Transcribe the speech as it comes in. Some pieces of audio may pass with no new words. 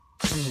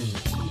You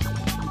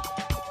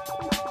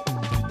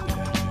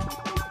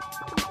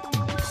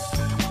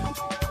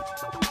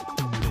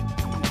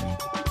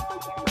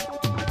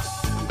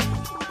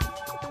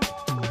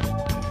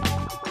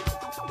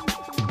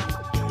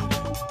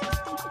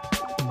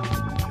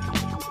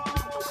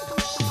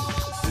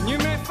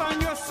may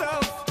find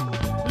yourself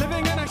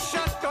living in a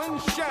shotgun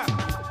shack,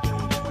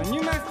 and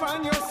you may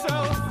find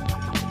yourself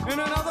in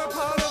another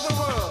part of the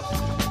world,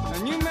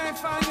 and you may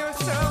find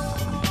yourself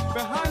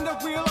behind the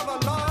wheel of a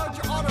large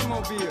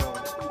automobile,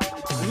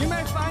 and you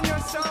may find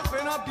yourself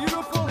in a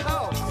beautiful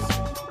house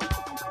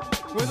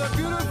with a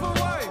beautiful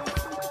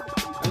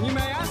wife, and you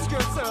may ask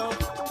yourself,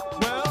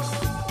 well,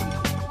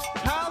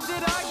 how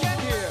did I get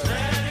here?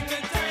 Letting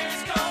the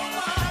days go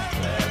by,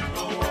 let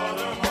the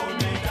water hold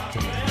me down.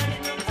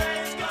 Letting the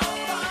days go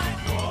by,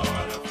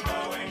 water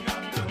flowing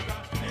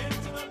underground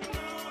into the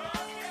blue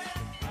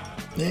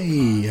again.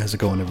 Hey, how's it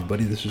going,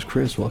 everybody? This is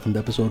Chris. Welcome to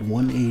episode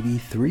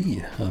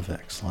 183 of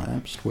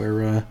X-Lapsed,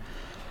 where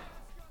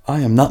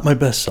I am not my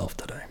best self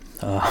today.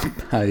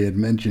 I had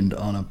mentioned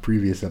on a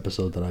previous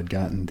episode that I'd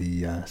gotten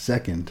the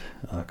second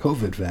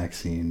COVID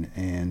vaccine,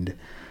 and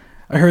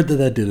I heard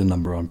that did a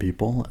number on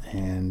people,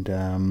 and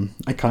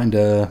I kind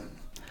of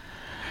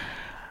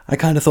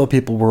thought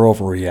people were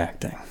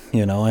overreacting.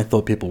 You know, I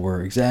thought people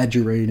were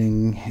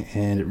exaggerating,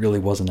 and it really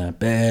wasn't that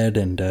bad,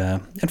 and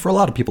for a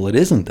lot of people it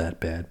isn't that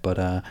bad,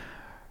 but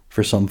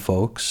for some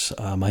folks,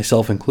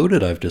 myself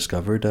included, I've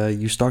discovered,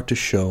 you start to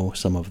show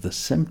some of the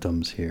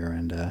symptoms here,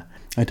 and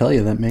I tell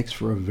you, that makes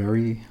for a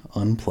very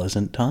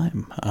unpleasant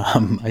time.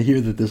 I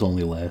hear that this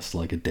only lasts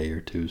like a day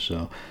or two,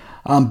 so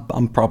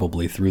I'm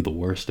probably through the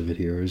worst of it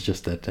here. It's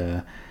just that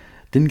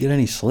didn't get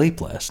any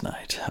sleep last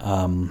night.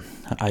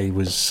 I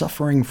was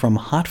suffering from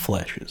hot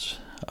flashes,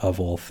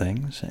 of all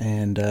things,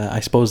 and I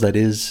suppose that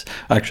is,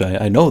 actually,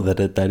 I know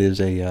that that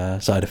is a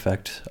side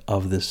effect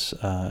of this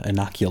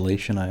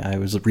inoculation. I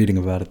was reading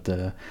about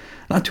it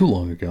not too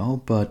long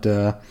ago, but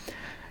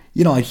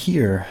you know, I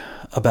hear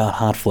about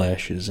hot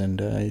flashes, and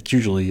it's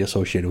usually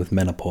associated with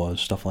menopause,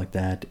 stuff like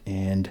that,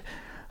 and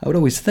I would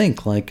always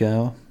think, like,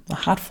 a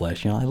hot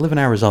flash, you know, I live in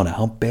Arizona,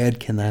 how bad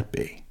can that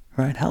be,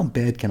 right? How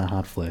bad can a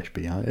hot flash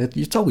be?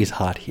 It's always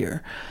hot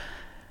here.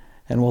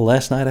 And well,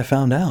 last night I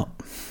found out.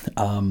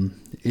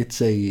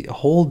 It's a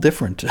whole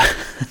different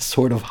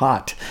sort of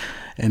hot,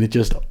 and it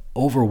just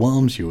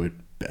overwhelms you.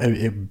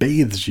 It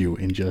bathes you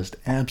in just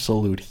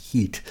absolute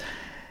heat,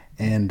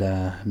 and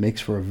makes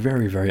for a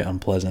very, very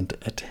unpleasant,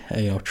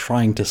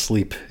 trying to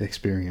sleep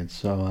experience.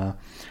 So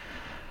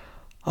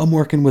I'm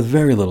working with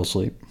very little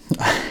sleep,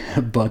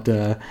 but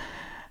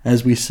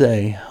as we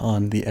say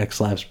on the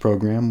X-Lapsed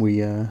program,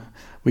 we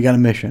got a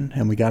mission,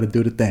 and we got to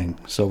do the thing.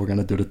 So we're going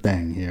to do the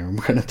thing here.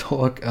 We're going to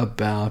talk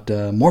about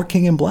more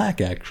King in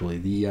Black, actually.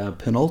 The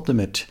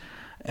penultimate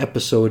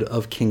episode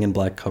of King in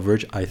Black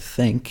coverage, I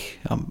think.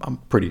 I'm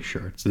pretty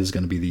sure. This is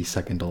going to be the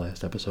second to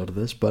last episode of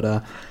this.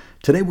 But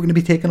today we're going to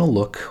be taking a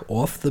look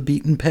off the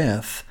beaten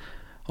path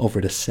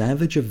over to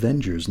Savage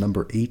Avengers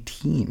number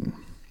 18.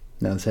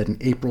 Now, this had an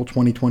April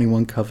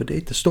 2021 cover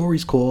date. The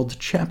story's called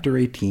Chapter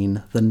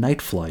 18, The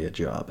Nightflyer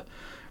Job.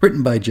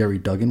 Written by Jerry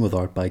Duggan with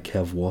art by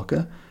Kev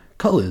Walker.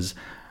 Colors,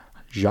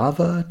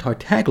 Java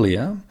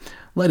Tartaglia.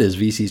 Letters,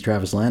 VC's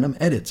Travis Lanham.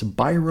 Edits,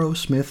 Byro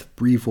Smith,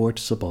 Brevoort,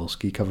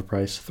 Sobolski. Cover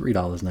price,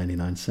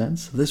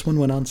 $3.99. This one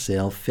went on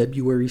sale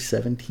February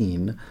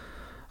 17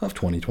 of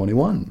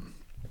 2021.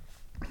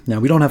 Now,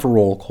 we don't have a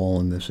roll call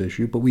in this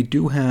issue, but we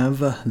do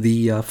have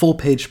the full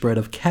page spread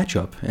of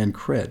catch-up and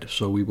cred,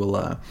 so we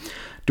will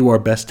do our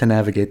best to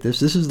navigate this.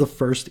 This is the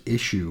first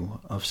issue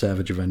of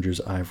Savage Avengers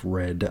I've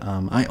read.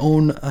 I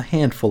own a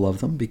handful of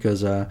them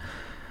because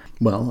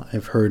well,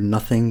 I've heard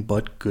nothing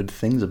but good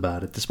things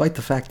about it, despite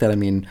the fact that, I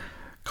mean,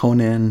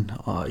 Conan,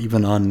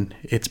 even on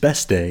its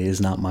best day, is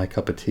not my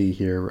cup of tea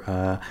here.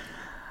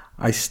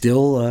 I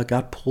still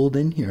got pulled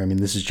in here. I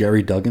mean, this is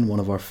Jerry Duggan, one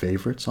of our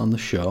favorites on the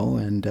show,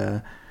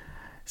 and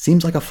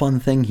seems like a fun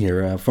thing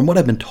here. From what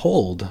I've been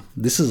told,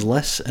 this is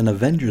less an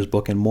Avengers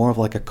book and more of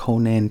like a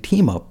Conan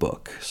team-up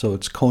book. So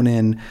it's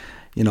Conan,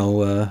 you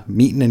know,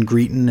 meeting and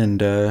greeting and,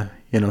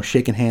 you know,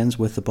 shaking hands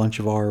with a bunch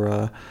of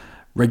our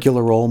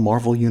regular old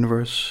Marvel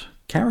Universe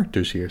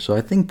characters here. So I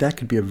think that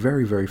could be a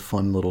very, very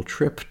fun little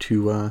trip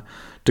to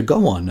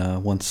go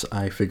on once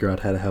I figure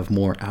out how to have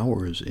more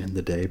hours in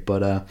the day.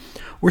 But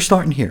we're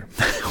starting here.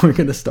 We're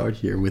going to start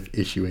here with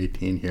issue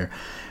 18 here.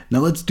 Now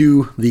let's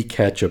do the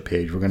catch-up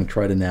page. We're going to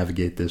try to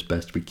navigate this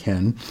best we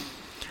can.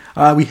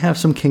 We have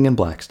some King in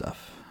Black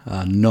stuff.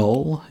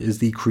 Null is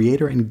the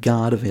creator and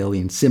god of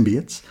alien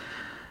symbiotes,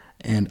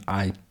 and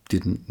I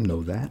didn't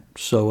know that.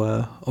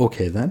 So,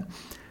 okay then.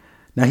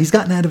 Now, he's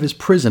gotten out of his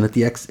prison at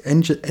the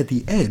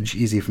edge,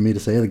 easy for me to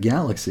say, of the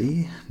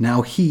galaxy.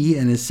 Now he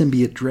and his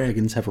symbiote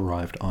dragons have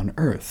arrived on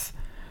Earth.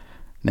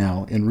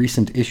 Now, in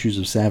recent issues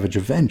of Savage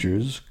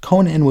Avengers,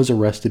 Conan was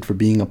arrested for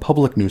being a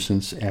public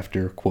nuisance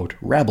after, quote,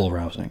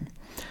 rabble-rousing.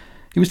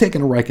 He was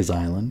taken to Rikers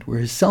Island, where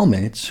his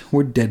cellmates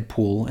were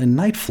Deadpool and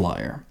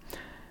Nightflyer.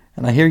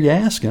 And I hear you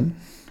asking,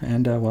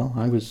 and, well,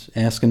 I was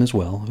asking as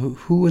well,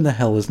 who in the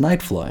hell is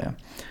Nightflyer?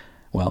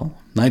 Well,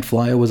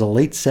 Nightflyer was a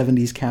late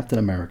 70s Captain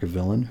America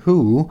villain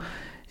who,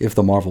 if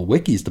the Marvel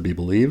Wiki's to be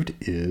believed,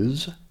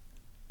 is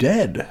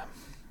dead.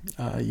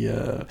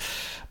 You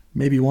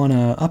maybe want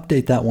to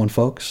update that one,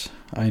 folks.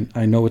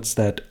 I know it's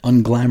that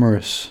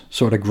unglamorous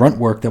sort of grunt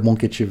work that won't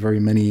get you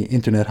very many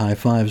internet high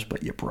fives,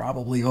 but you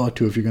probably ought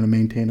to if you're going to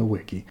maintain a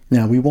wiki.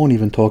 Now, we won't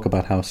even talk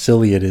about how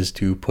silly it is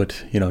to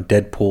put,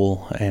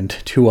 Deadpool and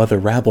two other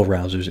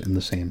rabble-rousers in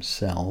the same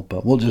cell,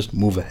 but we'll just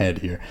move ahead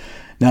here.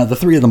 Now, the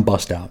three of them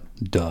bust out.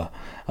 Duh.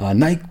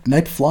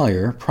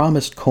 Nightflyer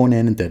promised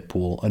Conan and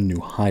Deadpool a new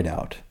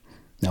hideout.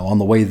 Now, on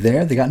the way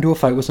there, they got into a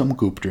fight with some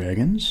goop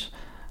dragons.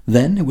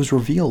 Then it was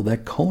revealed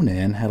that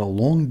Conan had a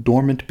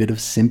long-dormant bit of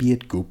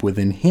symbiote goop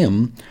within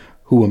him,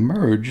 who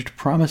emerged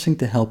promising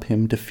to help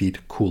him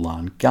defeat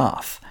Kulan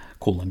Gath,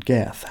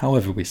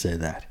 however we say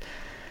that.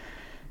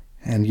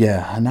 And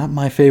yeah, not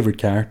my favorite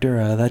character.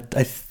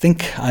 I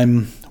think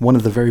I'm one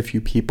of the very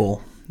few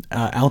people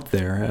out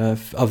there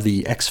of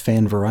the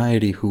X-fan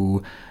variety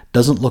who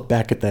doesn't look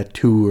back at that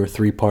 2 or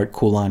 3 part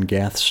Kulan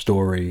Gath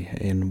story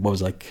in what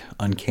was like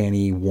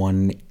Uncanny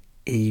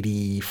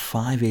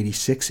 185,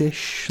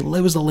 86-ish. It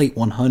was the late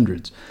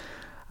 100s.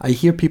 I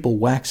hear people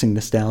waxing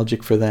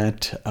nostalgic for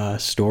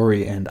that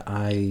story, and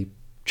I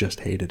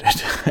just hated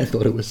it. I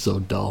thought it was so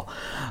dull.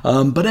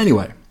 But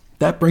anyway,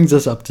 that brings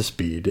us up to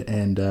speed,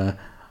 and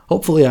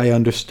hopefully I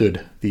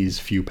understood these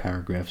few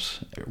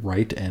paragraphs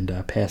right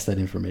and passed that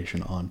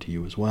information on to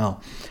you as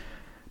well.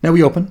 Now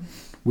we open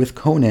with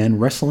Conan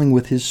wrestling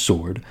with his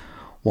sword,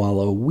 while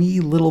a wee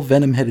little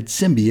venom-headed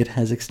symbiote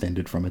has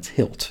extended from its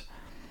hilt.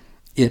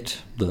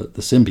 It, the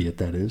symbiote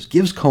that is,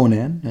 gives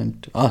Conan,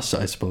 and us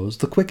I suppose,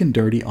 the quick and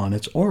dirty on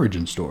its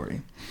origin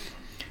story.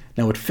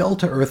 Now it fell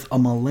to Earth a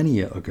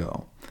millennia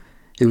ago.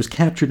 It was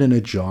captured in a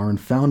jar and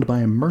found by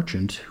a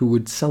merchant who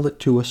would sell it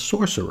to a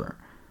sorcerer.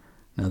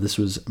 Now this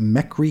was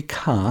Mekri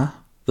Ka,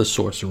 the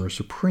Sorcerer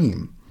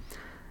Supreme.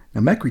 Now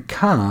Mekri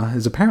Ka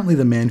is apparently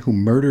the man who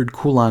murdered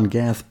Kulan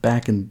Gath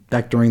back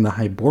during the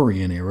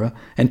Hyborian era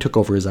and took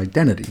over his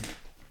identity.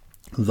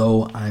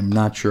 Though I'm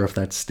not sure if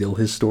that's still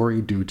his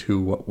story due to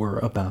what we're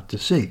about to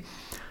see.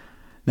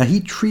 Now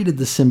he treated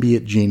the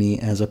symbiote genie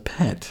as a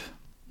pet.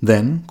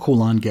 Then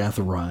Kulan Gath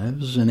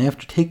arrives, and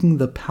after taking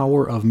the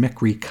power of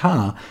Mekri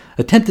Ka,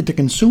 attempted to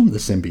consume the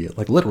symbiote,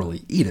 like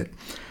literally eat it.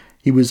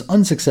 He was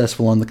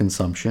unsuccessful on the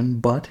consumption,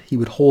 but he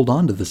would hold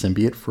on to the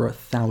symbiote for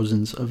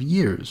thousands of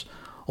years,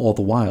 all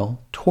the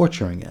while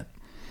torturing it.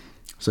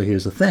 So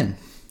here's the thing.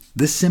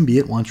 This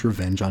symbiote wants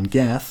revenge on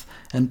Gath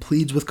and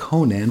pleads with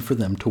Conan for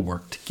them to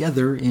work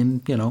together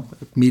in,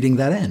 meeting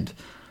that end.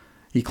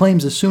 He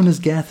claims as soon as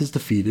Gath is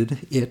defeated,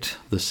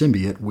 the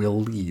symbiote, will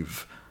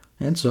leave.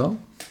 And so,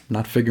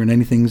 not figuring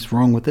anything's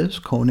wrong with this,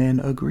 Conan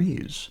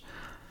agrees.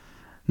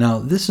 Now,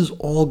 this is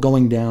all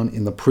going down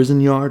in the prison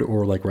yard,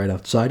 or like right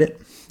outside it,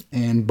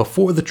 and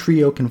before the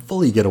trio can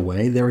fully get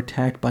away, they're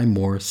attacked by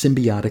more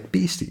symbiotic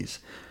beasties.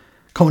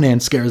 Conan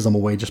scares them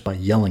away just by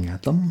yelling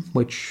at them,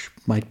 which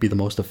might be the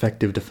most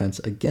effective defense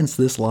against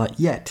this lot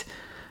yet.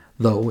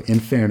 Though, in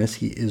fairness,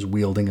 he is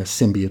wielding a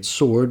symbiote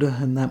sword,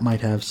 and that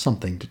might have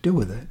something to do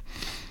with it.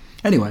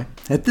 Anyway,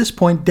 at this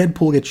point,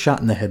 Deadpool gets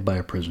shot in the head by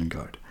a prison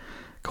guard.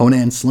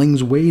 Conan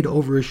slings Wade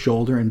over his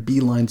shoulder and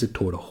beelines it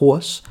toward a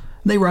horse.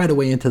 They ride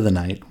away into the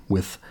night,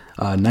 with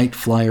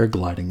Nightflyer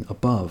gliding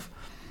above.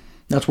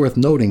 Now, it's worth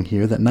noting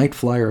here that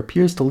Nightflyer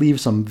appears to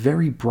leave some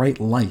very bright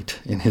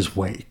light in his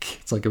wake.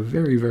 It's like a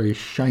very, very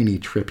shiny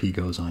trip he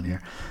goes on here,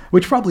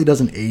 which probably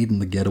doesn't aid in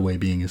the getaway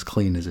being as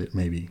clean as it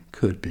maybe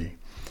could be.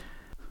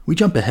 We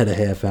jump ahead a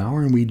half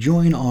hour and we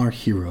join our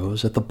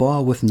heroes at the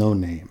bar with no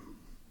name.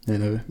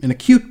 In a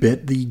cute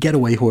bit, the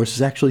getaway horse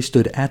has actually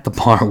stood at the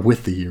bar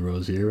with the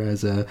heroes here,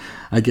 as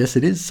I guess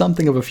it is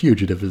something of a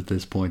fugitive at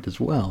this point as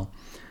well.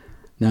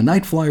 Now,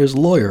 Nightflyer's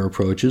lawyer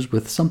approaches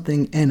with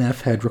something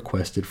NF had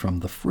requested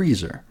from the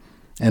freezer.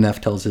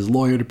 NF tells his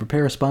lawyer to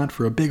prepare a spot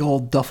for a big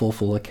old duffel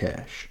full of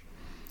cash.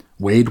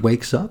 Wade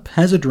wakes up,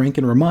 has a drink,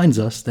 and reminds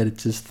us that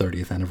it's his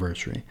 30th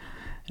anniversary.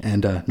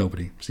 And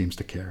nobody seems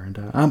to care.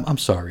 And I'm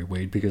sorry,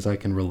 Wade, because I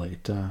can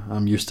relate.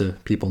 I'm used to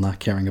people not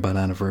caring about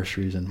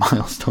anniversaries and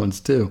milestones,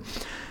 too.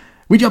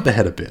 We jump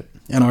ahead a bit,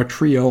 and our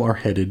trio are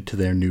headed to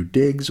their new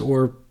digs,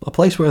 or a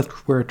place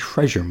where a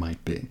treasure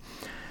might be.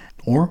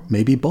 Or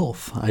maybe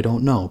both, I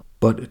don't know.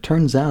 But it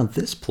turns out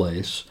this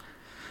place,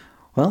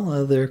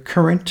 well, their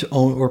current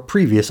or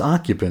previous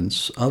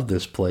occupants of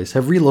this place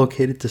have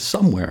relocated to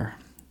somewhere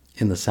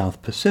in the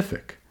South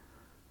Pacific.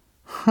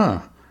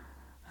 Huh.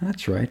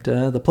 That's right.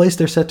 The place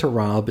they're set to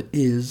rob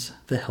is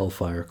the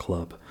Hellfire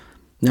Club.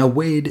 Now,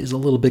 Wade is a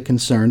little bit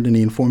concerned, and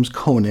he informs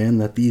Conan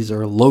that these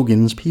are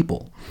Logan's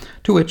people,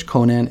 to which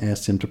Conan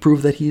asks him to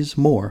prove that he's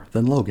more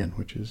than Logan,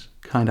 which is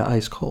kind of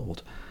ice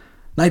cold.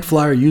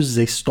 Nightflyer uses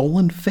a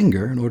stolen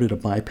finger in order to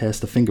bypass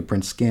the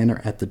fingerprint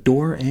scanner at the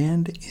door,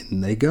 and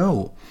in they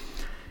go.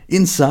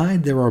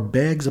 Inside, there are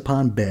bags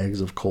upon bags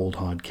of cold,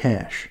 hard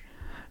cash.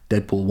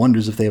 Deadpool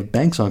wonders if they have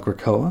banks on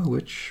Krakoa,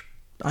 which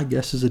I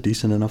guess is a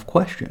decent enough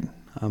question.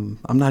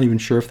 I'm not even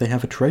sure if they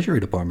have a treasury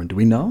department. Do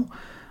we know?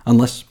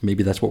 Unless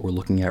maybe that's what we're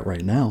looking at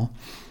right now.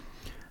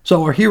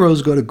 So our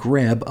heroes go to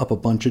grab up a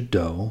bunch of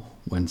dough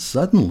when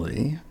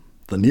suddenly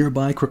the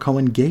nearby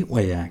Krakoan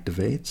gateway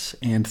activates,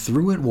 and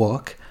through it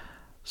walk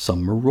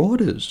some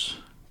marauders,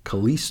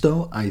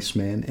 Callisto,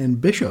 Iceman, and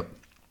Bishop.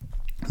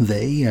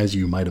 They, as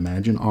you might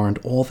imagine,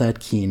 aren't all that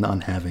keen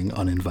on having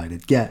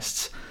uninvited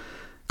guests.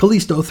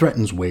 Callisto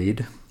threatens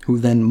Wade, who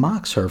then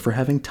mocks her for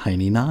having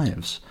tiny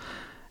knives.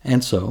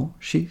 And so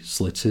she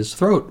slits his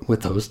throat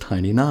with those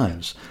tiny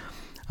knives.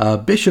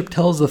 Bishop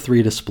tells the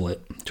three to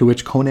split, to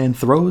which Conan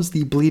throws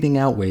the bleeding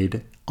out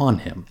Wade on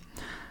him.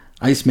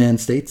 Iceman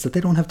states that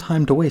they don't have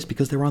time to waste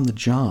because they're on the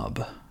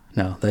job.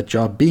 Now, that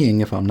job being,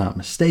 if I'm not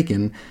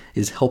mistaken,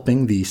 is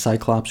helping the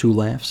Cyclops Who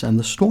Laughs and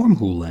the Storm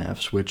Who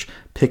Laughs, which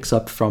picks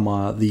up from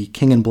the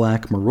King in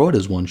Black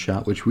Marauders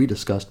one-shot, which we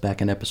discussed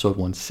back in episode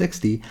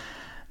 160.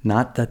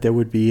 Not that there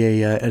would be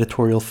a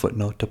editorial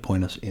footnote to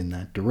point us in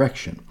that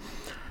direction.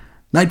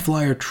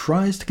 Nightflyer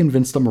tries to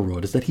convince the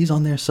Marauders that he's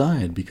on their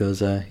side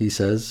because he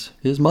says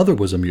his mother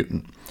was a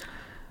mutant.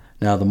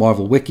 Now, the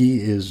Marvel Wiki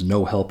is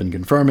no help in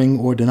confirming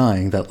or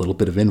denying that little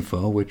bit of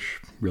info, which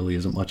really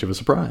isn't much of a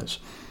surprise.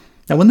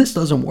 Now, when this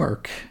doesn't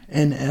work,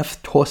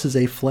 NF tosses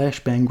a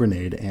flashbang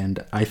grenade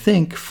and, I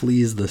think,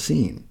 flees the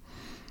scene.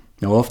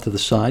 Now, off to the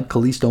side,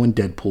 Callisto and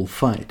Deadpool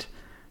fight.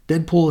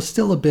 Deadpool is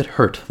still a bit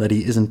hurt that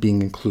he isn't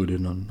being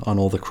included on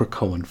all the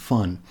Krakoan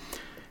fun.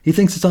 He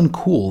thinks it's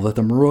uncool that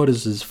the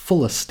Marauders is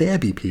full of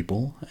stabby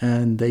people,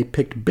 and they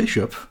picked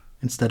Bishop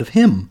instead of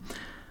him.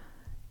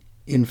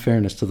 In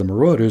fairness to the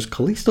Marauders,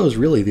 Callisto is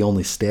really the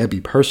only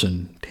stabby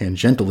person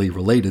tangentially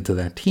related to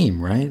that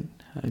team, right?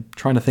 I'm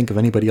trying to think of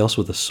anybody else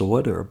with a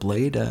sword or a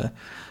blade. I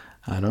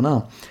don't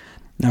know.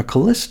 Now,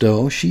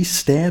 Callisto, she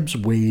stabs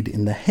Wade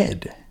in the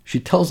head. She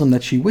tells him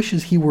that she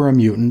wishes he were a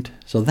mutant,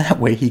 so that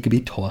way he could be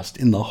tossed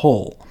in the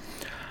hole.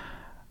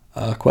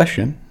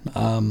 Question.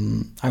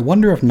 I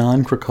wonder if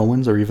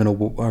non-Krakoans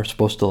are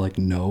supposed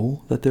to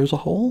know that there's a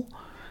hole.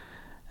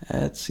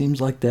 It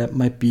seems like that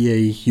might be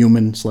a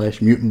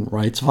human/mutant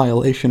rights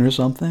violation or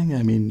something.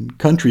 I mean,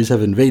 countries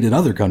have invaded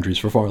other countries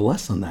for far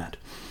less than that.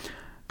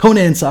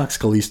 Conan socks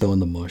Callisto in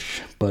the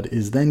mush, but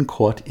is then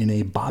caught in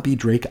a Bobby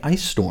Drake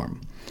ice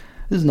storm.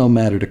 This is no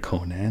matter to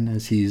Conan,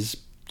 as he's,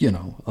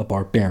 a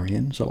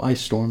barbarian, so ice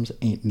storms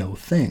ain't no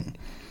thing.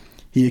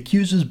 He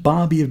accuses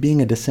Bobby of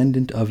being a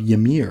descendant of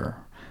Ymir.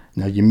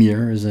 Now,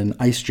 Ymir is an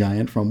ice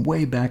giant from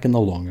way back in the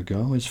long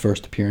ago. His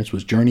first appearance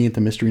was Journey into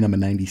Mystery number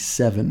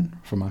 97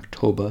 from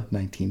October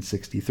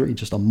 1963,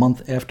 just a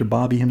month after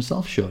Bobby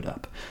himself showed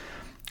up.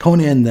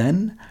 Conan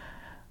then,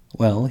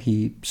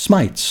 he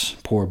smites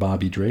poor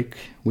Bobby Drake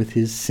with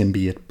his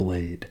symbiote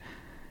blade.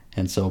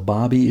 And so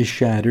Bobby is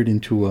shattered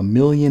into a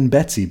million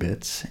Betsy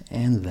bits,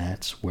 and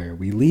that's where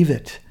we leave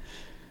it.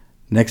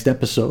 Next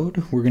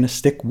episode, we're going to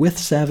stick with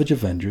Savage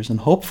Avengers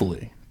and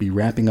hopefully be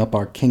wrapping up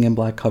our King in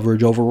Black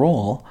coverage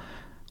overall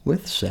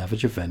with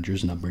Savage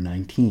Avengers number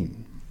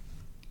 19.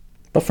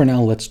 But for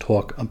now, let's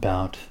talk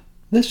about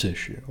this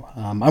issue.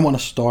 I want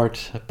to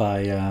start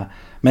by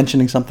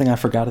mentioning something I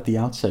forgot at the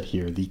outset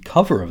here. The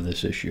cover of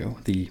this issue,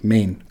 the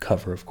main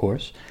cover, of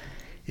course,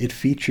 it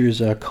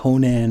features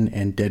Conan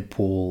and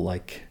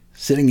Deadpool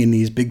sitting in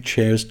these big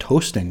chairs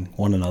toasting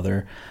one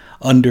another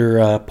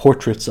under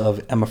portraits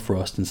of Emma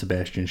Frost and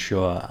Sebastian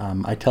Shaw.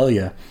 I tell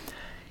you,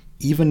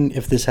 even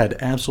if this had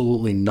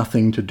absolutely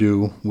nothing to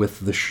do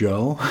with the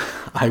show,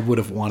 I would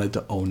have wanted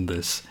to own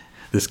this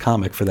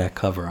comic for that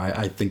cover.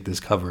 I think this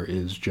cover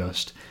is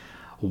just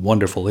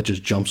wonderful. It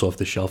just jumps off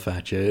the shelf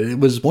at you. It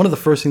was one of the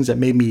first things that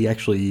made me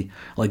actually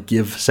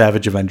give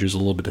Savage Avengers a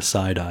little bit of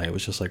side eye. It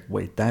was just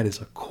wait, that is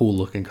a cool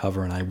looking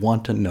cover, and I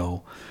want to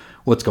know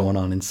what's going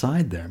on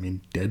inside there. I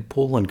mean,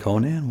 Deadpool and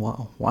Conan?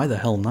 Well, why the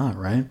hell not,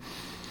 right?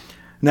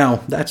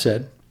 Now, that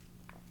said,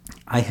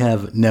 I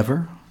have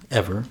never,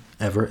 ever,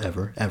 ever,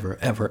 ever, ever,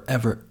 ever,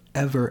 ever,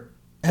 ever,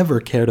 ever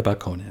cared about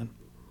Conan.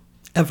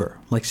 Ever.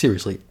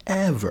 Seriously,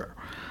 ever.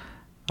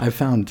 I've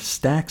found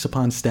stacks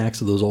upon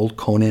stacks of those old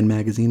Conan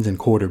magazines in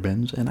quarter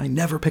bins, and I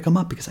never pick them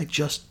up because I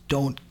just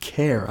don't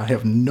care. I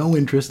have no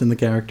interest in the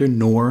character,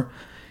 nor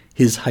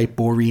his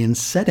Hyperborean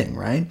setting,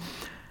 right?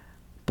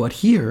 But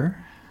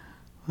here,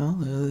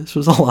 this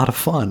was a lot of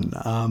fun.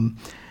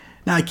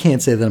 Now, I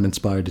can't say that I'm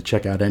inspired to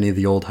check out any of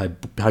the old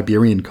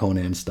Hyperborean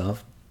Conan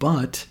stuff,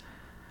 but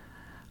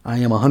I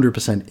am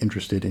 100%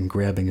 interested in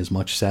grabbing as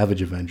much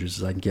Savage Avengers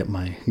as I can get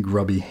my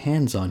grubby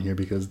hands on here,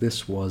 because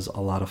this was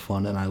a lot of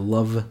fun, and I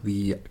love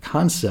the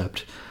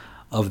concept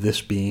of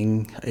this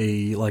being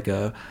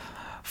a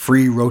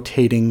free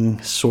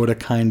rotating sort of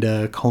kind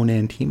of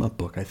Conan team-up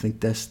book. I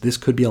think this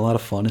could be a lot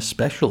of fun,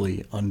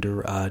 especially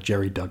under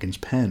Jerry Duggan's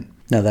pen.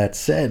 Now, that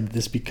said,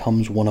 this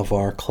becomes one of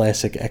our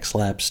classic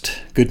X-Lapsed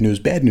good news,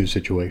 bad news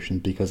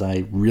situations, because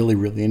I really,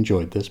 really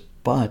enjoyed this,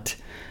 but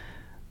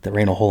there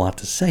ain't a whole lot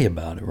to say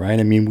about it,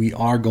 right? I mean, we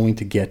are going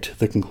to get to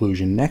the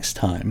conclusion next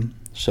time,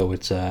 so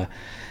it's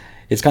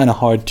kind of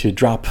hard to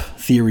drop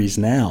theories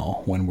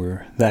now when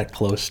we're that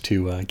close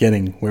to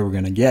getting where we're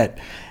going to get.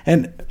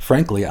 And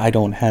frankly, I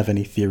don't have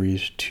any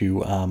theories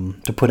to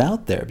put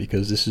out there,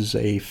 because this is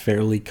a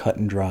fairly cut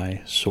and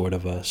dry sort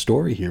of a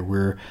story here.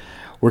 We're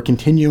we're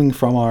continuing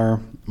from our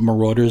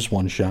Marauders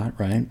one-shot,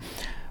 right?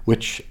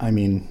 Which, I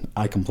mean,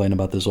 I complain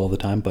about this all the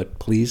time, but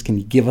please, can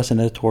you give us an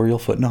editorial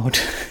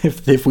footnote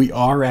if we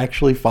are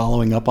actually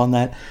following up on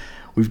that?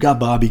 We've got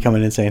Bobby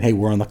coming in saying, hey,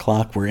 we're on the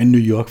clock, we're in New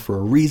York for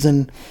a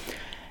reason.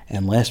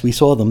 And last we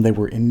saw them, they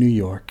were in New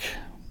York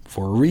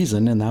for a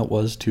reason, and that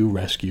was to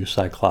rescue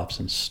Cyclops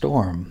and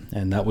Storm.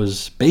 And that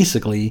was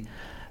basically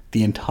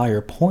the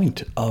entire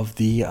point of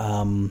the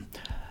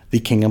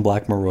King in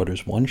Black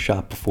Marauders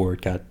one-shot before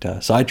it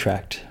got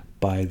sidetracked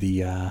by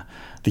the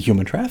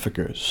human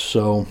traffickers.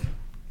 So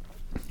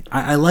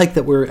I like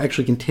that we're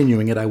actually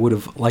continuing it. I would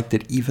have liked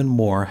it even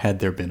more had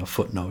there been a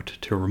footnote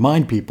to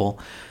remind people.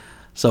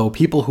 So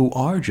people who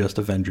are just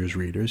Avengers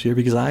readers here,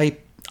 because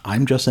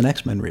I'm just an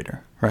X-Men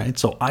reader, right?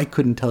 So I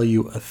couldn't tell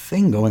you a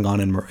thing going on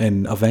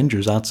in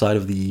Avengers outside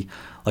of the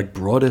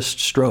broadest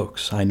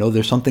strokes. I know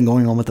there's something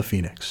going on with the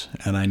Phoenix,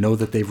 and I know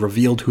that they've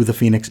revealed who the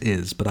Phoenix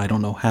is, but I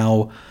don't know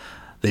how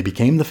they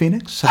became the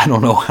Phoenix. I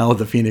don't know how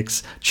the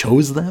Phoenix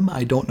chose them.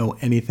 I don't know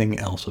anything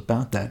else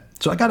about that.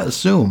 So I gotta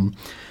assume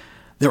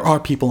there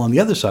are people on the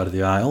other side of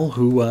the aisle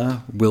who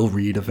will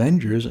read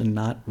Avengers and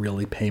not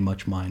really pay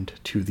much mind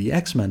to the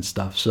X-Men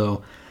stuff.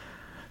 So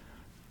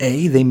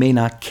A, they may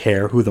not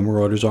care who the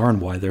Marauders are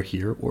and why they're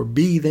here, or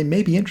B, they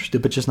may be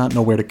interested but just not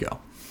know where to go.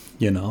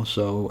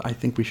 So I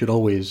think we should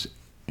always,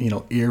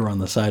 err on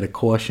the side of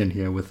caution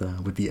here with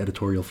the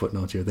editorial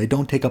footnotes here. They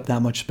don't take up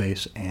that much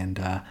space,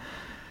 and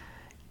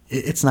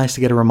it's nice to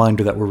get a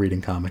reminder that we're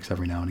reading comics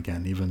every now and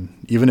again,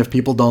 even if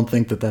people don't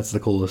think that that's the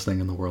coolest thing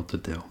in the world to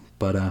do.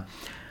 But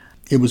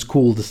it was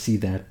cool to see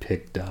that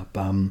picked up.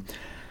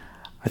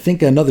 I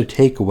think another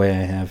takeaway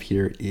I have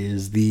here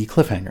is the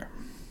cliffhanger.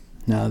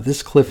 Now,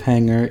 this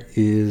cliffhanger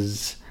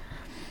is,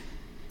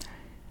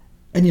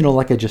 and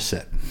like I just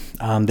said,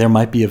 there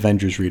might be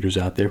Avengers readers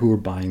out there who are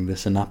buying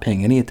this and not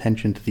paying any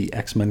attention to the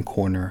X-Men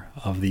corner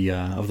of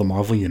the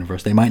Marvel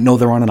Universe. They might know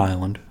they're on an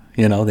island.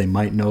 They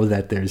might know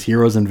that there's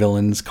heroes and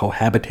villains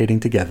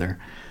cohabitating together.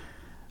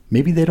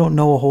 Maybe they don't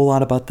know a whole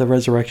lot about the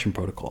resurrection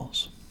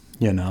protocols.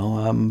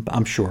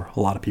 I'm sure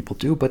a lot of people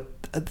do, but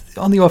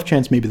on the off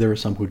chance, maybe there are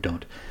some who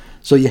don't.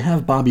 So you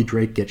have Bobby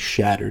Drake get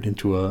shattered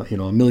into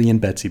a million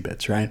Betsy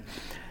bits, right?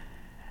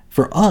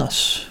 For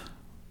us,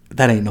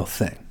 that ain't no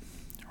thing,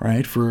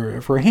 right? For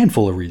a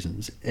handful of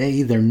reasons.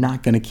 A, they're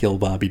not going to kill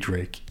Bobby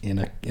Drake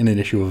in an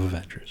issue of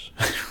Avengers,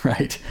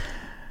 right?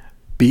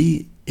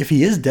 B, if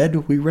he is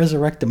dead, we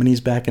resurrect him and he's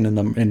back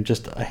in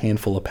just a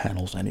handful of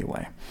panels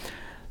anyway.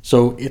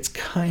 So it's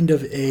kind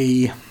of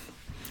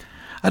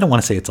I don't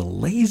want to say it's a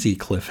lazy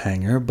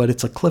cliffhanger, but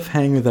it's a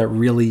cliffhanger that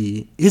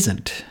really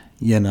isn't,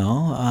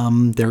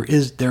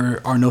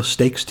 There are no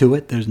stakes to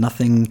it. There's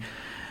nothing.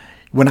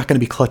 We're not going to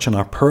be clutching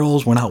our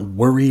pearls. We're not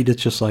worried.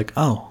 It's just like,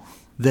 oh,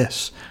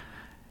 this.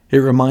 It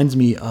reminds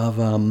me of,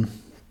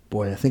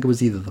 I think it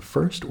was either the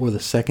first or the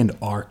second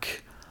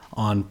arc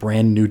on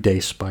Brand New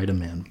Day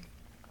Spider-Man.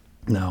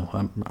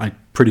 Now, I'm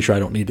pretty sure I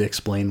don't need to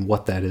explain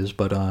what that is,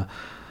 but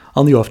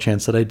on the off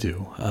chance that I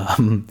do,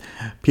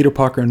 Peter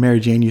Parker and Mary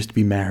Jane used to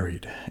be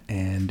married,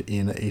 and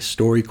in a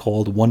story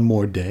called One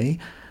More Day,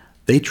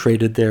 they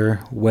traded their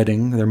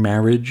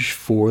marriage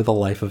for the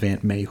life of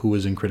Aunt May, who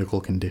was in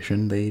critical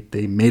condition.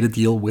 They made a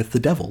deal with the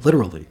devil,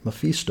 literally,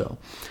 Mephisto.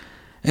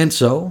 And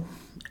so,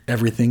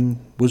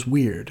 everything was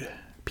weird.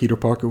 Peter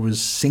Parker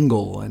was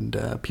single and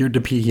appeared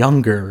to be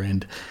younger,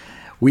 and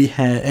we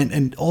had,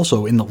 and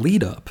also in the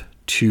lead up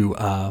to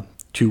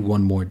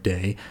One More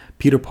Day,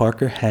 Peter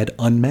Parker had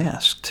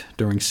unmasked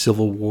during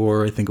Civil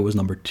War, I think it was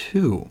number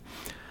 2.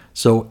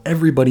 So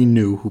everybody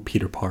knew who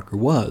Peter Parker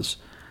was.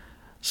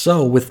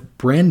 So with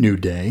Brand New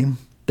Day,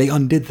 they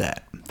undid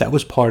that. That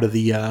was part of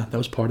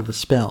the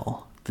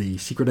spell. The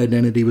secret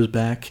identity was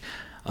back.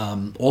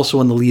 Also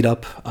in the lead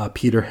up,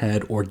 Peter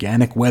had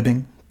organic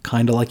webbing,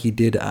 kind of like he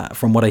did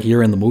from what I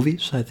hear in the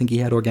movies. I think he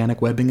had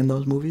organic webbing in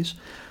those movies.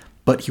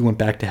 But he went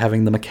back to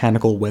having the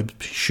mechanical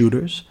web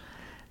shooters.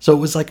 So it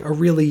was like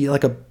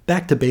a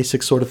back to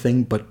basics sort of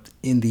thing, but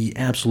in the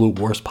absolute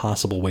worst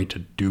possible way to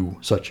do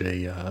such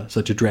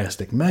a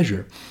drastic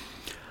measure.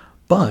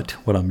 But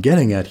what I'm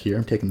getting at here,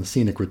 I'm taking the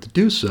scenic route to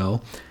do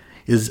so,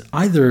 is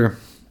either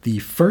the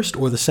first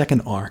or the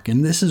second arc,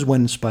 and this is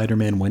when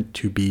Spider-Man went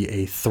to be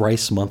a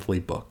thrice monthly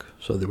book.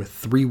 So there were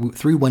three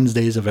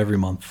Wednesdays of every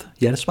month.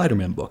 You had a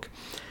Spider-Man book,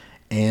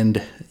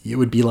 and it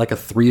would be like a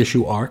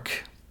 3-issue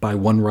arc by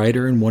one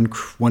writer and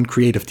one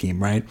creative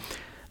team, right?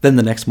 Then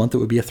the next month it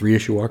would be a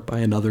 3-issue arc by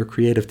another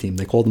creative team.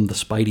 They called them the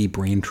Spidey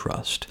Brain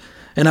Trust.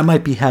 And I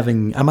might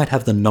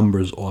have the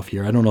numbers off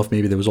here. I don't know if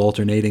maybe there was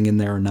alternating in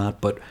there or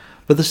not, but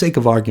for the sake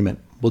of argument,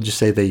 we'll just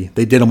say they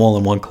did them all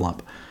in one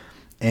clump.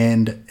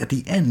 And at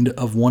the end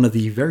of one of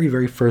the very,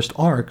 very first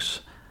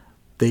arcs,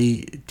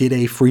 they did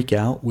a freak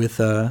out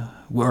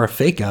or a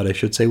fake out, I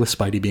should say, with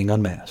Spidey being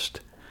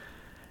unmasked.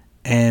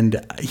 And,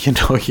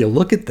 you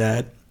look at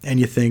that and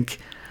you think,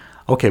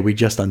 okay, we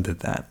just undid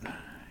that.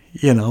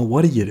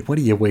 What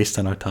are you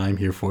wasting our time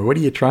here for? What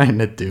are you trying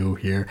to do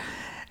here?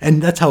 And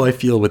that's how I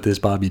feel with this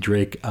Bobby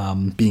Drake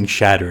being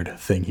shattered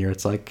thing here.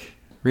 It's like,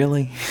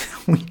 Really?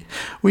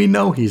 we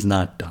know he's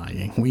not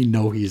dying. We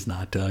know he's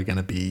not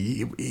gonna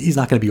be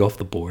off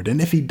the board.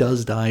 And if he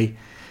does die,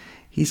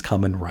 he's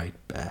coming right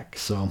back.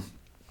 So,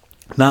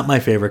 not my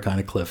favorite kind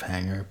of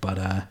cliffhanger,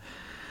 but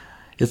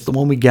it's the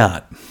one we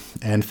got.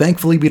 And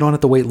thankfully, we don't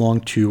have to wait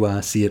long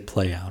to see it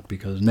play out,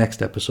 because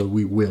next episode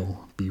we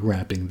will be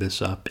wrapping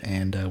this up,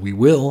 and we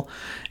will,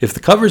 if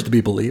the cover's to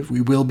be believed, we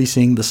will be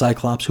seeing the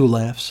Cyclops who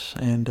laughs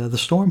and the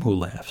Storm who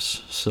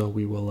laughs. So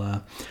we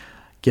will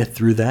get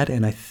through that,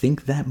 and I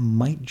think that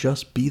might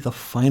just be the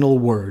final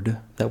word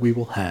that we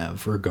will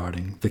have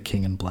regarding the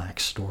King in Black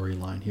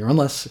storyline here,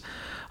 unless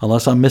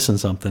I'm missing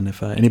something.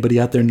 If anybody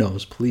out there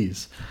knows,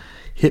 please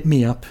hit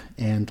me up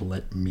and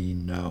let me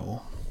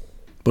know.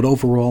 But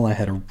overall, I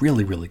had a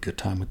really, really good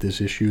time with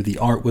this issue. The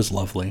art was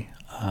lovely.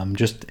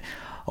 Just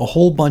a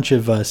whole bunch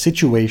of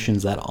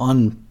situations that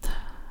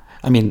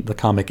the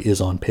comic is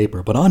on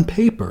paper, but on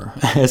paper,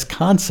 as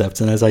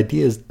concepts and as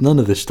ideas, none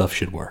of this stuff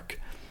should work.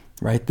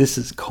 Right? This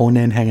is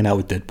Conan hanging out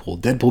with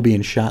Deadpool, Deadpool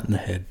being shot in the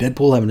head,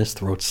 Deadpool having his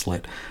throat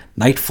slit,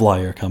 Night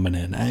Flyer coming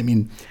in. I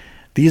mean,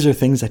 these are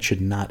things that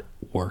should not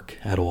work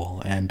at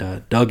all.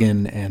 And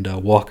Duggan and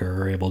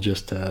Walker are able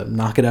just to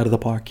knock it out of the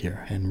park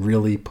here and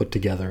really put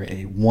together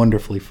a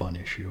wonderfully fun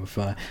issue.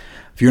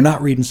 If you're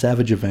not reading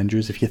Savage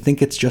Avengers, if you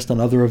think it's just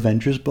another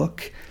Avengers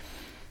book,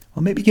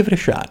 well, maybe give it a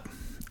shot.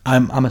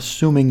 I'm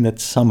assuming that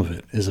some of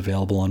it is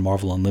available on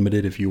Marvel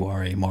Unlimited if you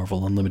are a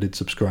Marvel Unlimited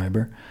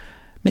subscriber.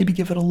 Maybe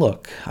give it a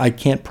look. I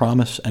can't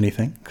promise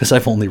anything because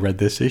I've only read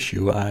this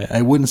issue.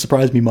 I wouldn't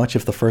surprise me much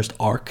if the first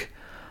arc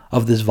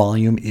of this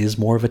volume is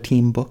more of a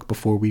team book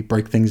before we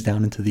break things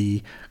down into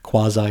the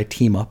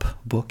quasi-team-up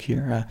book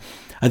here.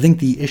 I think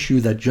the issue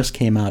that just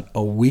came out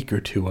a week or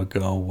two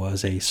ago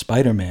was a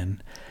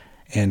Spider-Man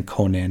and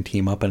Conan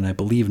team-up, and I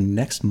believe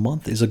next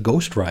month is a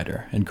Ghost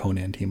Rider and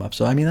Conan team-up.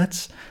 So, I mean,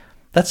 that's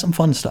some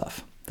fun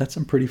stuff. That's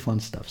some pretty fun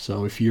stuff.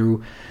 So if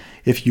you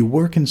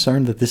were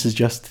concerned that this is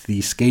just the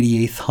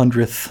 88th,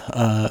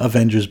 100th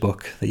Avengers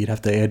book that you'd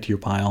have to add to your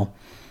pile,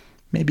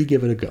 maybe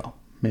give it a go.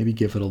 Maybe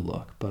give it a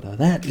look. But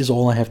that is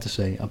all I have to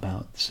say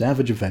about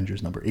Savage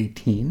Avengers number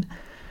 18.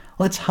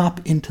 Let's hop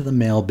into the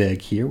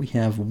mailbag here. We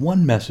have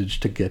one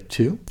message to get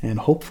to, and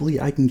hopefully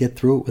I can get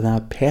through it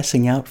without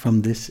passing out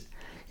from this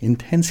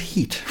intense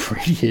heat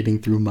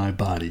radiating through my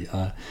body.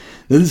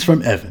 This is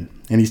from Evan,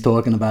 and he's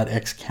talking about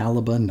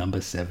Excalibur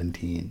number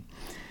 17.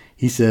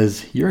 He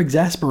says, "Your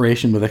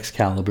exasperation with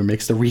Excalibur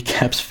makes the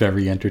recaps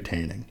very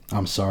entertaining.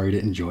 I'm sorry to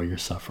enjoy your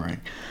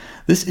suffering.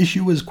 This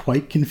issue was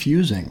quite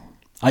confusing.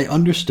 I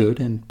understood,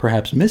 and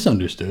perhaps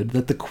misunderstood,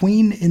 that the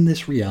Queen in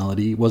this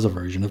reality was a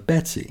version of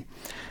Betsy.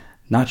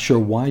 Not sure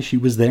why she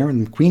was there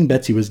and Queen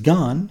Betsy was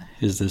gone.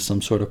 Is this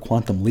some sort of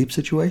quantum leap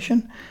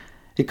situation?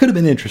 It could have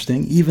been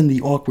interesting, even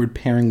the awkward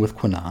pairing with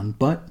Kwannon,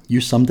 but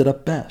you summed it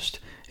up best.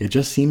 It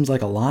just seems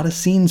like a lot of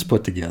scenes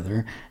put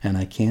together, and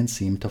I can't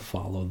seem to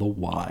follow the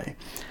why."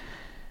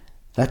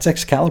 That's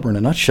Excalibur in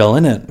a nutshell,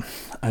 isn't it?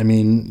 I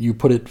mean, you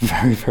put it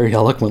very, very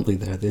eloquently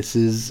there. This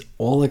is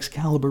all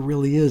Excalibur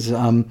really is.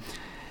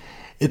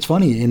 It's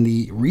funny, in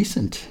the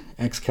recent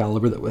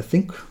Excalibur, that I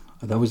think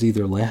that was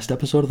either last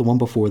episode or the one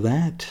before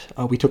that,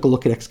 we took a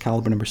look at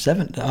Excalibur number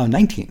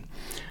 19,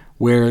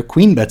 where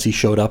Queen Betsy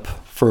showed up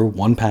for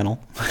one panel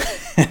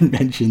and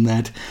mentioned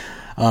that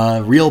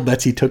real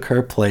Betsy took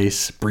her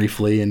place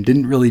briefly and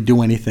didn't really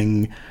do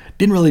anything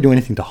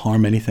to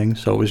harm anything,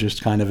 so it was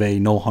just kind of a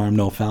no harm,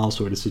 no foul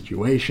sort of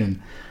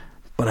situation.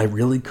 But I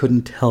really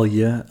couldn't tell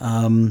you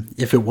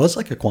if it was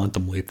like a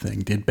quantum leap thing.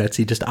 Did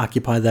Betsy just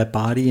occupy that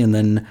body, and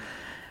then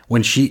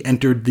when she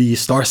entered the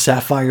Star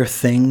Sapphire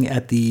thing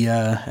at the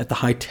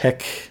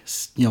high-tech,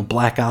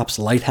 Black Ops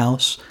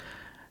lighthouse,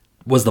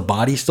 was the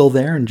body still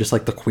there and just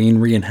like the Queen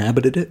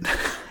re-inhabited it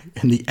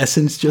and the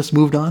essence just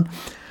moved on?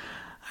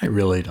 I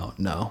really don't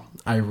know.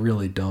 I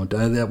really don't.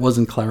 That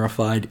wasn't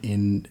clarified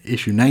in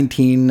issue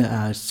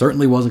 19.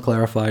 Certainly wasn't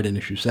clarified in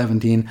issue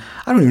 17.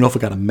 I don't even know if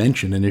it got a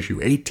mention in issue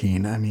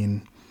 18. I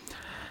mean,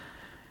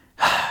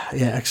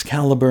 yeah,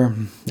 Excalibur,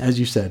 as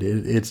you said,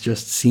 it's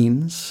just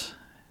scenes.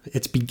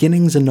 It's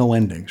beginnings and no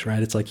endings,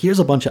 right? It's like, here's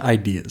a bunch of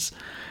ideas.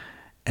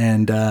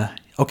 And,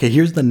 okay,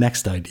 here's the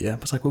next idea.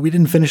 It's like, well, we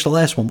didn't finish the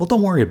last one. Well,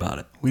 don't worry about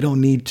it. We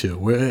don't need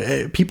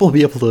to. People will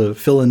be able to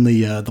fill in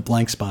the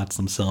blank spots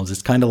themselves.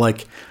 It's kind of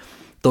like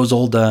those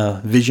old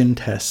vision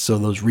tests, or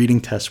those reading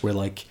tests where,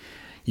 like,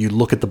 you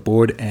look at the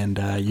board and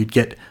you'd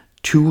get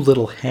two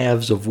little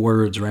halves of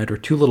words, right? Or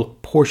two little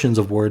portions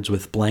of words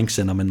with blanks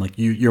in them, and, like,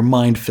 your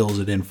mind fills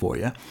it in for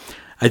you.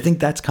 I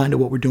think that's kind of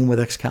what we're doing with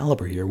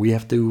Excalibur here. We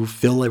have to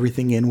fill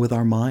everything in with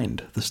our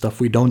mind, the stuff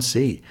we don't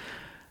see.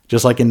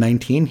 Just like in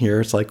 19 here,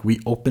 it's like we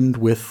opened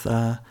with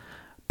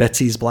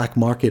Betsy's black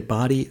market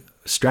body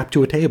strapped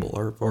to a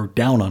table or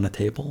down on a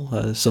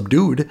table,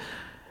 subdued,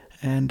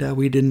 and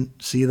we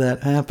didn't see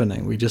that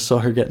happening. We just saw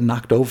her get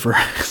knocked over.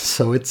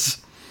 So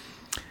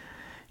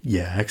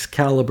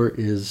Excalibur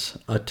is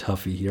a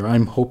toughie here.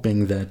 I'm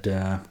hoping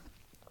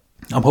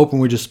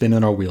we're just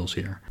spinning our wheels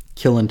here.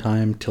 Killing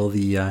time till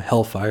the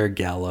Hellfire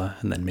Gala,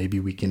 and then maybe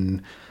we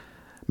can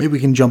maybe we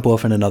can jump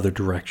off in another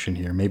direction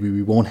here. Maybe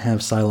we won't have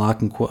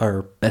Psylocke and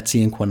or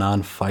Betsy and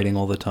Kwannon fighting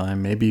all the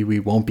time. Maybe we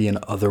won't be in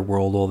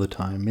Otherworld all the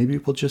time. Maybe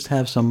we'll just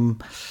have some,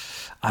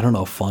 I don't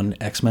know, fun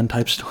X-Men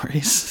type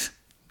stories.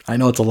 I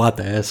know it's a lot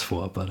to ask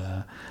for, but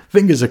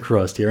fingers are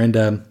crossed here.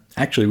 And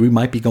actually, we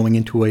might be going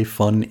into a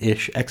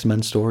fun-ish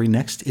X-Men story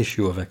next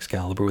issue of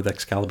Excalibur with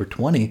Excalibur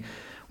 20,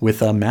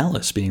 with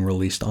Malice being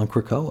released on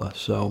Krakoa.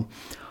 So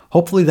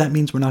hopefully that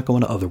means we're not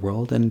going to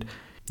Otherworld. And,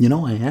 you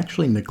know, I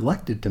actually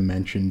neglected to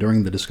mention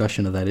during the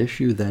discussion of that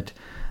issue that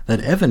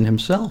Evan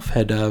himself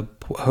had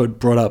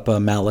brought up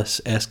Malice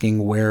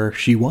asking where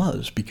she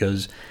was,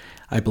 because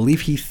I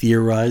believe he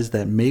theorized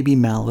that maybe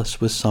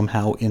Malice was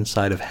somehow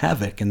inside of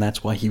Havoc, and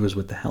that's why he was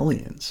with the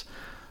Hellions.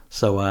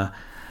 So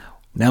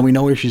now we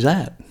know where she's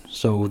at.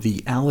 So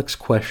the Alex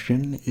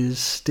question is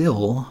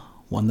still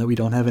one that we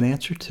don't have an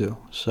answer to.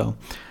 So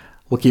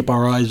we'll keep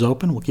our eyes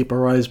open, we'll keep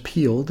our eyes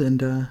peeled,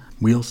 and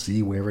we'll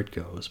see where it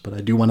goes. But I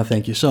do want to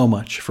thank you so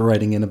much for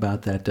writing in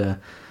about that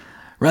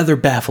rather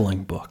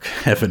baffling book,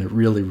 Evan. It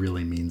really,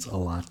 really means a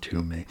lot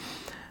to me.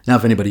 Now,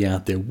 if anybody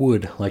out there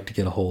would like to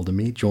get a hold of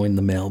me, join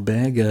the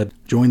mailbag,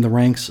 join the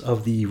ranks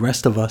of the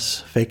rest of us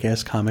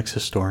fake-ass comics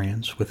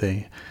historians with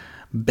a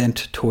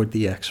bent toward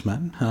the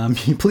X-Men,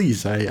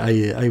 please,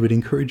 I would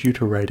encourage you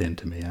to write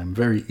into me. I'm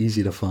very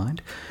easy to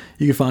find.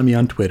 You can find me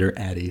on Twitter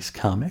at Ace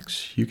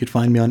Comics. You could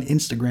find me on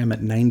Instagram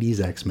at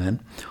 90sXmen,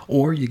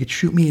 or you could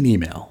shoot me an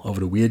email over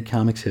to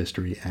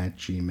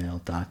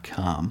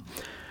weirdcomicshistory@gmail.com.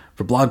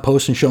 For blog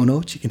posts and show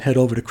notes, you can head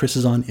over to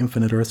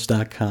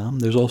chrisisoninfiniteearths.com.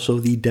 There's also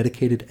the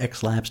dedicated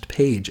X-Lapsed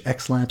page,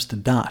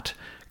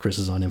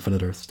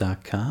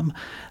 xlapsed.chrisisoninfiniteearths.com.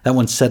 That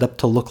one's set up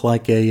to look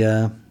like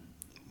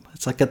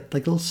it's like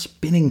little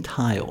spinning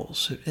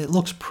tiles. It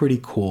looks pretty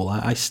cool.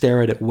 I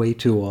stare at it way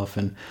too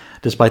often,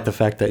 despite the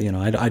fact that, you know,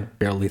 I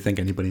barely think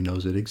anybody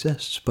knows it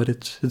exists. But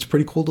it's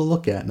pretty cool to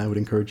look at, and I would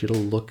encourage you to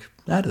look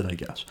at it, I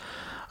guess.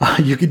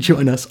 You can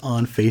join us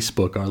on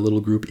Facebook. Our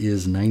little group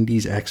is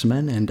 90s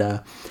X-Men, and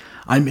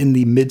I'm in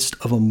the midst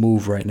of a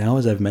move right now,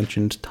 as I've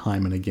mentioned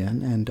time and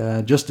again,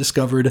 and just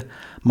discovered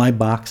my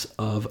box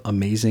of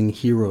Amazing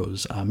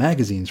Heroes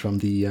magazines from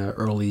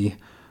the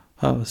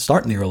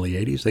start in the early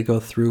 80s. They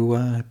go through,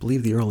 I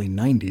believe, the early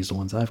 90s, the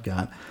ones I've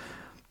got.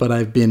 But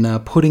I've been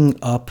putting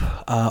up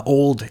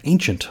old,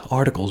 ancient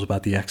articles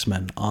about the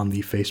X-Men on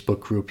the Facebook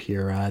group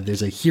here.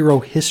 There's a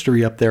hero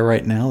history up there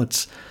right now.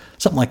 It's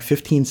something like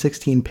 15,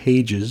 16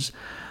 pages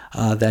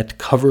that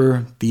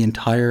cover the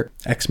entire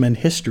X-Men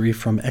history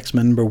from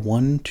X-Men number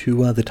 1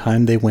 to the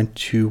time they went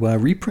to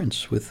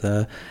reprints with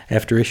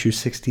after issue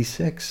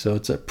 66. So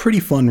it's a pretty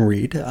fun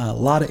read. A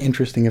lot of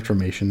interesting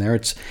information there.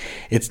 It's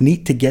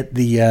neat to get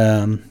the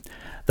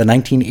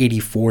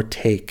 1984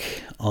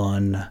 take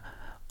on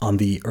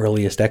the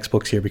earliest X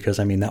books here, because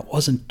I mean that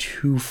wasn't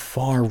too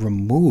far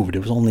removed. It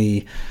was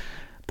only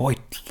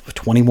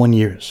 21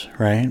 years,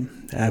 right?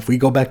 If we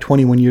go back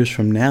 21 years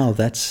from now,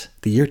 that's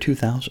the year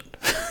 2000.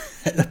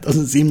 That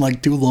doesn't seem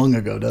like too long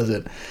ago, does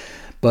it?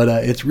 But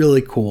it's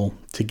really cool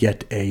to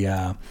get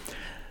kind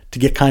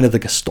of the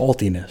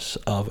gestaltiness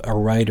of a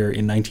writer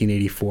in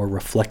 1984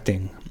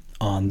 reflecting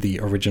on the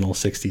original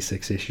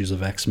 66 issues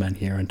of X-Men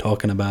here, and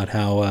talking about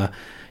how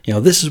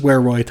this is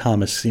where Roy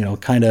Thomas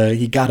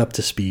he got up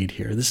to speed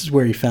here. This is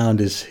where he found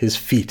his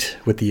feet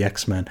with the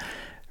X-Men.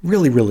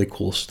 Really, really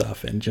cool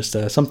stuff, and just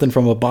something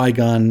from a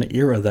bygone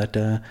era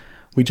that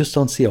we just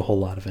don't see a whole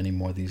lot of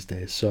anymore these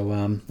days. So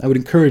I would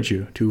encourage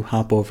you to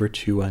hop over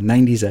to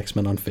 90s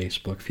X-Men on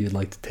Facebook if you'd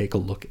like to take a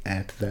look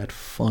at that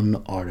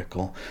fun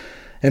article.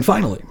 And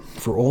finally,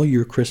 for all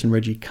your Chris and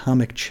Reggie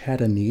comic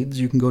chatter needs,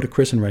 you can go to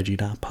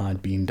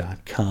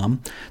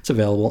chrisandreggie.podbean.com. It's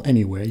available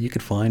anywhere you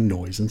could find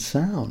noise and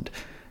sound.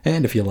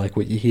 And if you like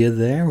what you hear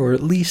there, or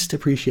at least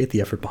appreciate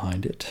the effort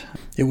behind it,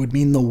 it would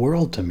mean the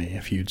world to me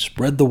if you'd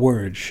spread the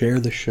word,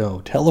 share the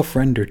show, tell a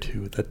friend or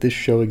two that this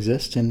show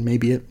exists, and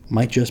maybe it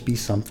might just be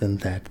something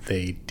that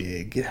they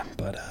dig.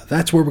 But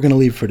that's where we're going to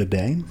leave for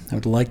today. I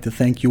would like to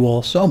thank you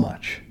all so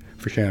much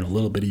for sharing a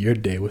little bit of your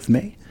day with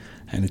me.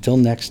 And until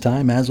next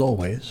time, as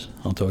always,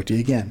 I'll talk to you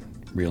again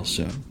real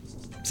soon.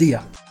 See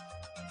ya.